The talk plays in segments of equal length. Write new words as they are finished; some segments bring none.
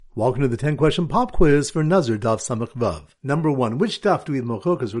Welcome to the 10-question pop quiz for Nazir Daf Samach Vav. Number 1. Which daf do we have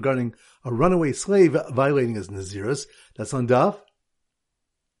mochokas regarding a runaway slave violating his Nazirus? That's on daf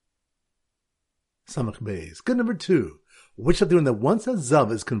Samach Beis. Good. Number 2. Which of the one that once a zav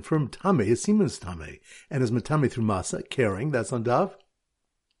is confirmed tameh, his semen is tameh, and is matame through masa, caring? That's on daf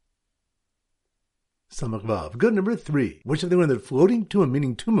Samach Vav. Good. Number 3. Which of the one that floating tumah,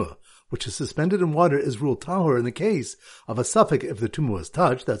 meaning tumah, which is suspended in water, is ruled tahor in the case of a suffix if the tumah was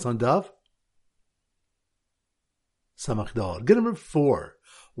touched? That's on daf Samach Dal. Good. Number 4.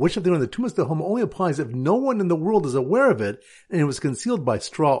 Which of the one that tumas the home only applies if no one in the world is aware of it and it was concealed by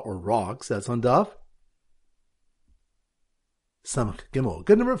straw or rocks? That's on daf Samach Gimel.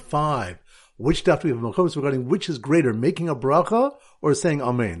 Good. Number 5. Which daf do we have mochokas regarding which is greater, making a bracha or saying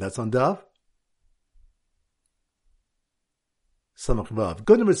amen? That's on daf Samach Vav.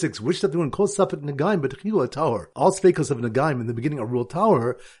 Good. Number 6. Which daf do we call suffix negaim betchila tahor? All speakers of negaim in the beginning are ruled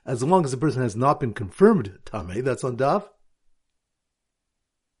tahor as long as the person has not been confirmed tameh. That's on daf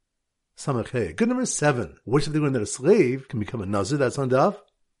Samach Hey. Good. Number 7. Which of the one that a slave can become a nazir? That's on daf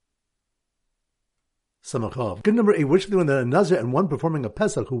Samach Vav. Good. Number 8. Which of the one that a nazir and one performing a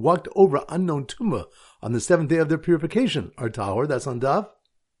pesach who walked over unknown tumah on the 7th day of their purification are tahor? That's on daf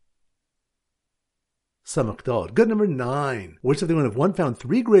Samach Dal. Good. Number 9. Which of the one if one found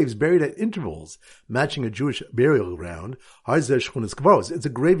 3 graves buried at intervals matching a Jewish burial ground? It's a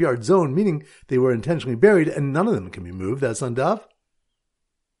graveyard zone, meaning they were intentionally buried and none of them can be moved. That's on daf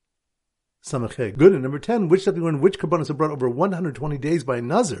Samach Hey. Good. And number 10. Which of the one which karbanos are brought over 120 days by a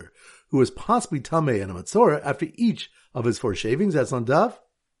nazir who was possibly tameh and a matzorah after each of his 4 shavings? That's on daf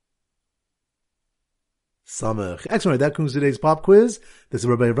Samach. Excellent. That concludes today's pop quiz. This is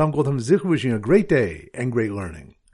Rabbi Avram Goldham Zich wishing you a great day and great learning.